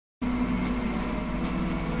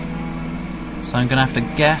So I'm going to have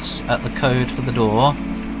to guess at the code for the door.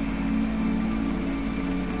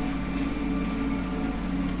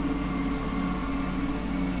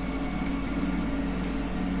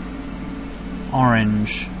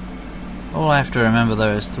 Orange. All I have to remember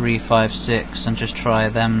though is 3, 5, 6 and just try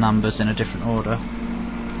them numbers in a different order.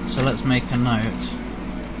 So let's make a note.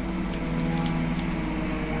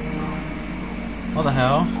 What the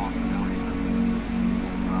hell?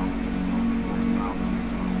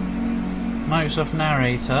 Microsoft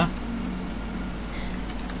Narrator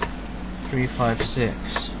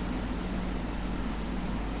 356.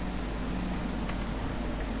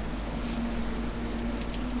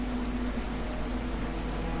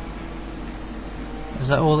 Is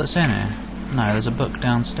that all that's in here? No, there's a book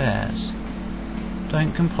downstairs.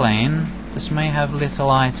 Don't complain. This may have little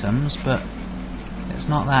items, but it's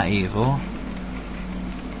not that evil.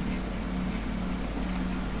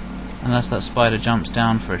 Unless that spider jumps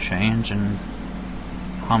down for a change and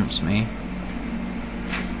humps me.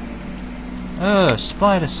 Ugh,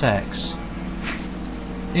 spider sex.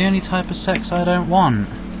 The only type of sex I don't want.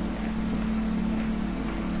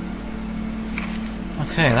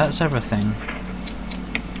 Okay, that's everything.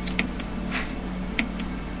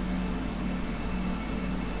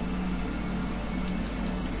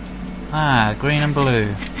 Ah, green and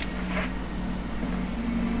blue.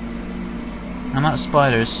 And that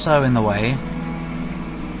spider is so in the way.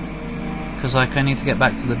 Because like I need to get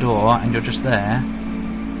back to the door and you're just there.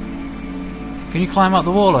 Can you climb up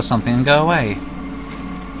the wall or something and go away?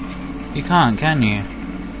 You can't, can you?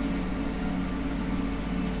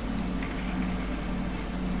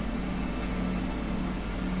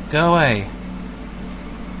 Go away.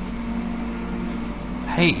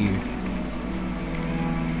 Hate you.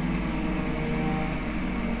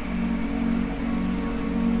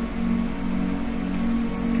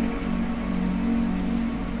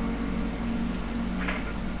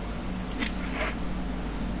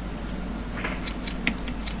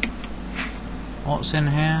 What's in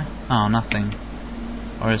here? Oh, nothing.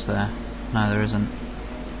 Or is there? No, there isn't.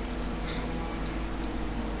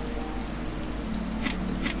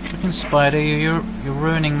 Freaking spider, you're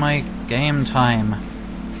ruining my game time.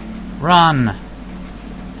 Run!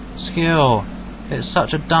 Skill! It's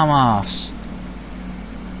such a dumbass.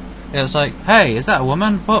 It's like, hey, is that a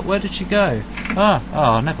woman? What? Where did she go?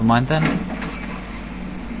 Oh, never mind then.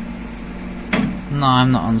 No,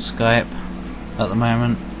 I'm not on Skype at the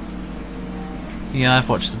moment. Yeah, I've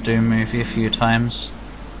watched the Doom movie a few times.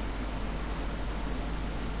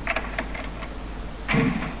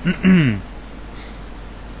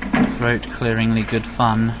 Throat clearingly good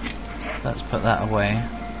fun. Let's put that away.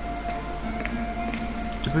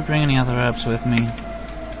 Did we bring any other herbs with me?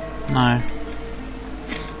 No.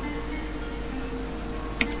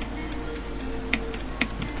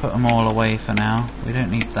 Put them all away for now. We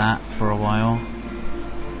don't need that for a while.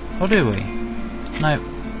 Or do we? Nope.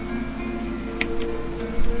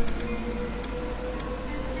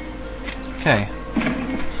 Okay.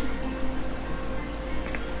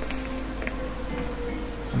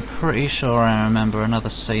 I'm pretty sure I remember another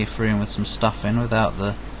safe room with some stuff in without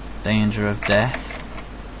the danger of death.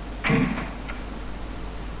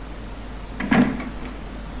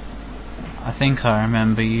 I think I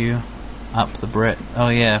remember you up the Brit. Oh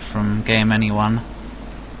yeah, from Game Anyone.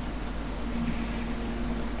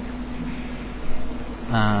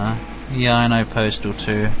 Yeah, I know Postal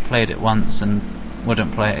 2. Played it once and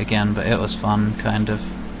wouldn't play it again, but it was fun, kind of.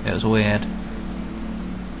 It was weird.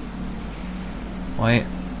 Wait.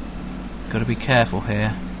 Gotta be careful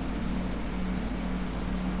here.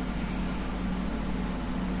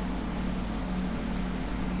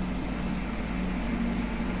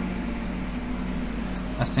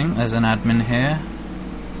 I think there's an admin here.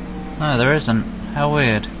 No, there isn't. How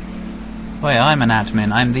weird. Wait, I'm an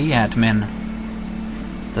admin. I'm the admin.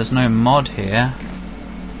 There's no mod here.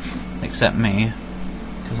 Except me.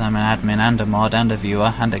 Because I'm an admin and a mod and a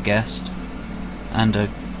viewer and a guest. And a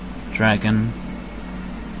dragon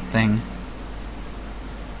thing.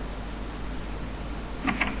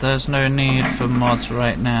 There's no need for mods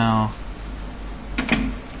right now.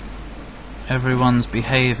 Everyone's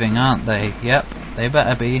behaving, aren't they? Yep, they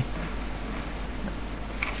better be.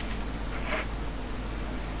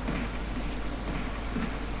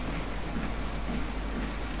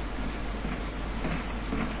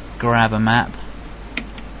 Grab a map.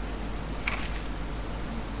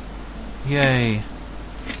 Yay.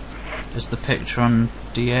 Just the picture on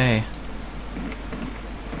DA.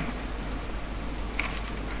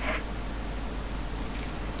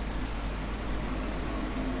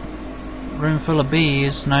 Room full of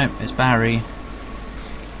bees. Nope, it's Barry.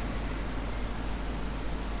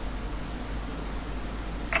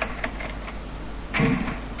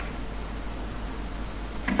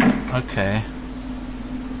 Okay.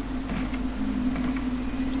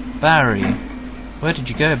 Barry. Where did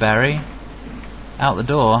you go, Barry? Out the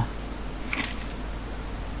door.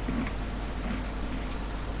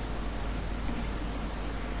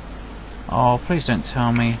 Oh, please don't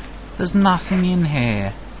tell me. There's nothing in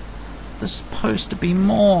here. There's supposed to be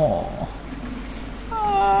more.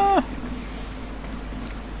 Ah.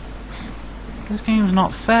 This game's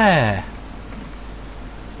not fair.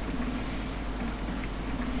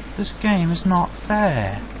 This game is not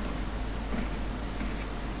fair.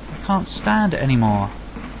 I can't stand it anymore.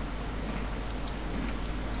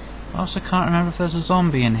 I also can't remember if there's a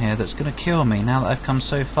zombie in here that's going to kill me now that I've come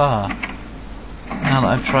so far. Now that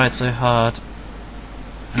I've tried so hard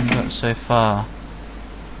and got so far.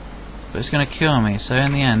 But it's going to kill me, so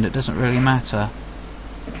in the end it doesn't really matter.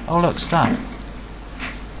 Oh look, stuff.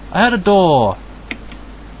 I heard a door!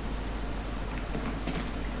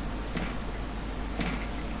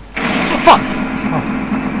 Oh, fuck! Oh.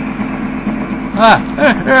 Ah!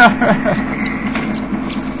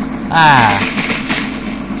 Ah!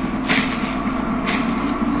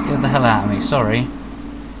 Scared the hell out of me, sorry.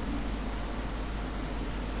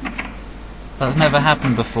 That's never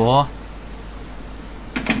happened before.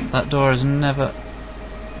 That door has never...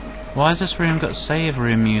 Why has this room got save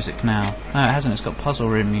room music now? No, it hasn't, it's got puzzle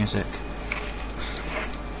room music.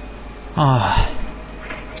 Oh.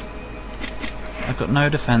 I've got no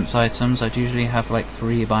defense items, I'd usually have like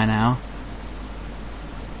 3 by now.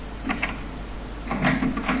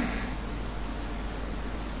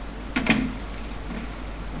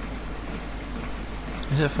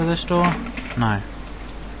 Is it for this door? No.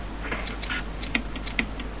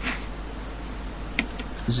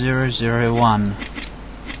 001.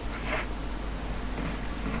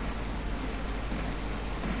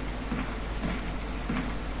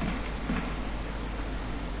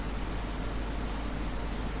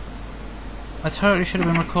 I totally should have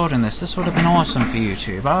been recording this. This would have been awesome for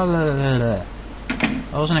YouTube.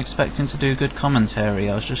 I wasn't expecting to do good commentary.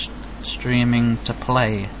 I was just streaming to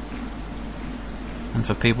play and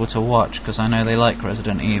for people to watch because I know they like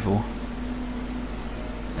Resident Evil.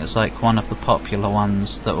 It's like one of the popular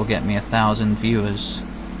ones that will get me 1,000 viewers.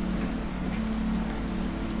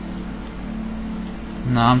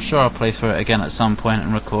 No, I'm sure I'll play through it again at some point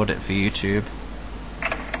and record it for YouTube.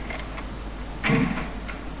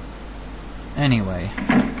 Anyway,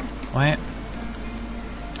 wait.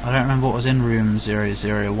 I don't remember what was in room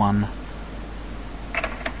 001.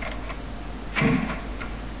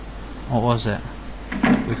 What was it?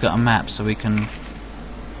 We've got a map so we can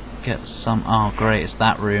get some... Oh great, it's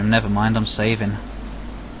that room. Never mind, I'm saving.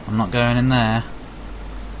 I'm not going in there.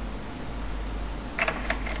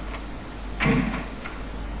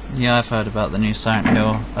 Yeah, I've heard about the new Silent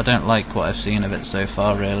Hill. I don't like what I've seen of it so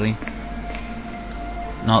far, really.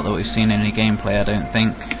 Not that we've seen any gameplay, I don't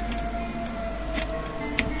think.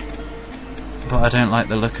 But I don't like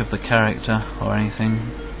the look of the character or anything.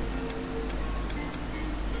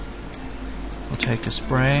 We'll take a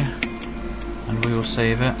spray and we will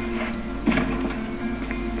save it.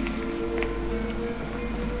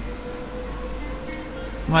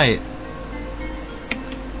 Wait.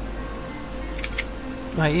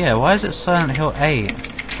 Wait, yeah, why is it Silent Hill 8?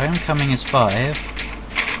 Homecoming is 5.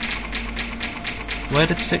 Where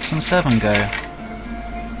did 6 and 7 go?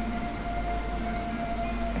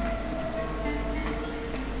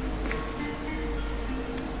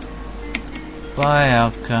 Bye,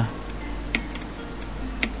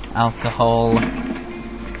 alcohol.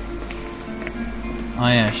 Oh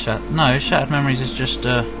yeah, Shattered Memories is just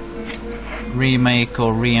a remake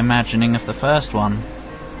or reimagining of the first one.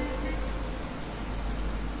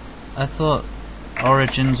 I thought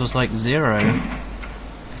Origins was like 0,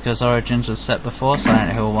 because Origins was set before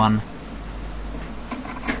Silent Hill 1.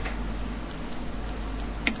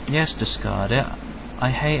 Yes, discard it. I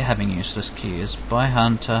hate having useless keys. Bye,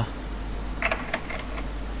 Hunter.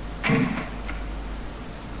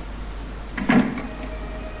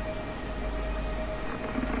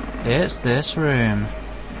 It's this room.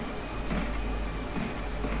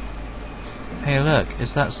 Hey look,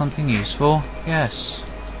 is that something useful? Yes.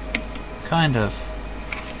 Kind of.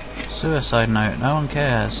 Suicide note, no one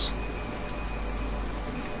cares.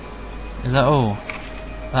 Is that all?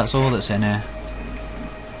 That's all that's in here.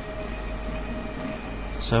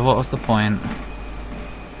 So what was the point?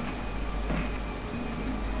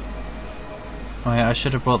 Oh yeah, I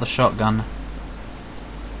should have brought the shotgun.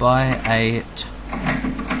 Buy 8.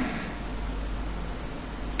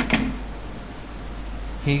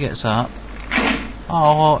 He gets up.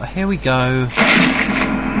 Oh, here we go.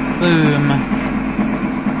 Boom.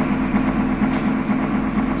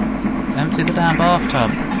 Empty the damn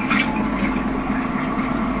bathtub.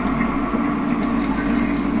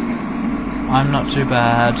 I'm not too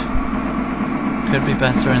bad. Could be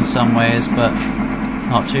better in some ways, but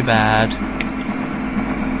not too bad.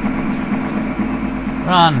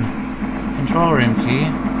 Run! Control room key.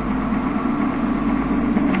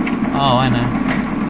 Oh, I know.